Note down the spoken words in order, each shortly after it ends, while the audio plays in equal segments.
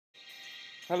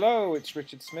Hello, it's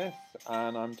Richard Smith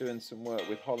and I'm doing some work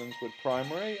with Hollinswood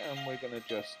Primary, and we're going to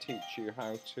just teach you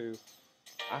how to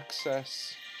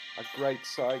access a great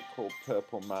site called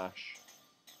Purple Mash.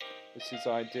 This is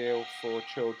ideal for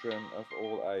children of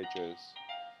all ages.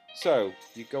 So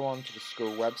you go onto the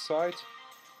school website,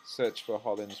 search for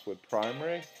Hollinswood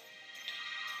Primary,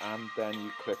 and then you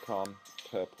click on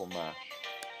Purple Mash.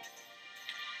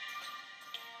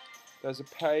 There's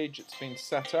a page that's been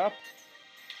set up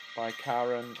by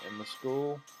Karen in the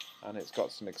school, and it's got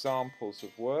some examples of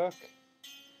work,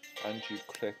 and you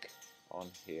click on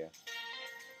here.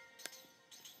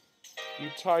 You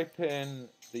type in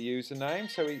the username,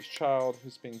 so each child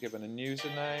has been given a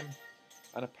username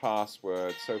and a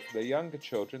password. So for the younger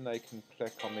children, they can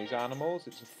click on these animals.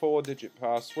 It's a 4-digit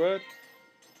password,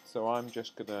 so I'm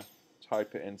just going to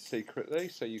type it in secretly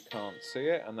so you can't see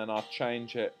it, and then I'll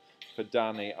change it for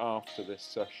Danny after this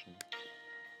session.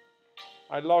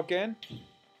 I log in,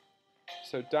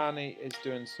 so Danny is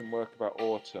doing some work about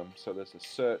autumn, so there's a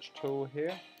search tool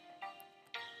here,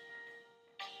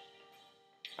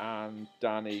 and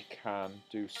Danny can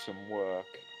do some work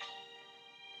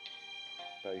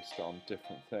based on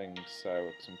different things, so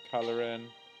some colouring,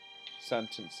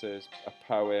 sentences, a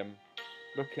poem,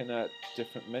 looking at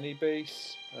different mini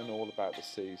beasts and all about the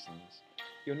seasons.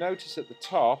 You'll notice at the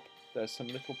top there's some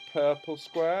little purple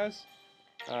squares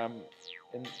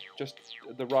in just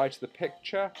the right of the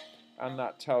picture, and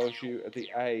that tells you the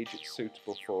age it's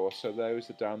suitable for. So those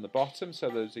are down the bottom, so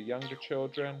those are younger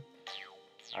children,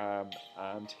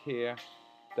 and here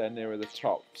they're nearer the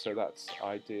top, so that's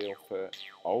ideal for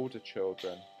older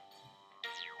children.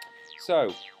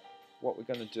 So what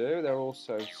we're going to do, they're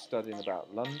also studying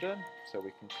about London, so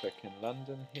we can click in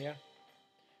London here,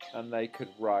 and they could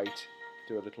write,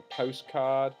 do a little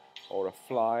postcard or a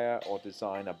flyer or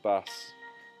design a bus.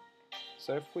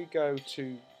 So if we go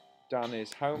to Danny's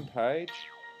homepage,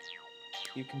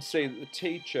 you can see that the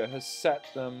teacher has set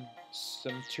them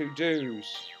some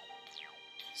to-dos.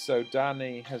 So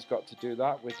Danny has got to do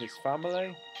that with his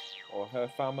family or her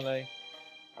family,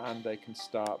 and they can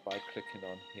start by clicking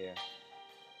on here.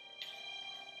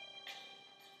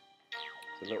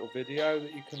 It's a little video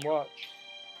that you can watch,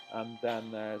 and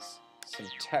then there's some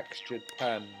textured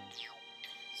pens,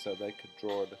 so they could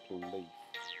draw a little leaf.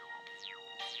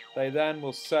 They then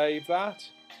will save that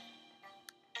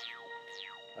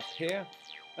up here,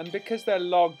 and because they're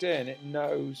logged in, it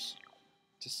knows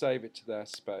to save it to their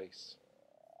space.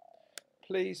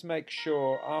 Please make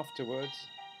sure afterwards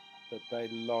that they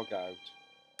log out.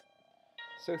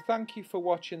 So thank you for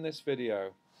watching this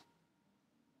video.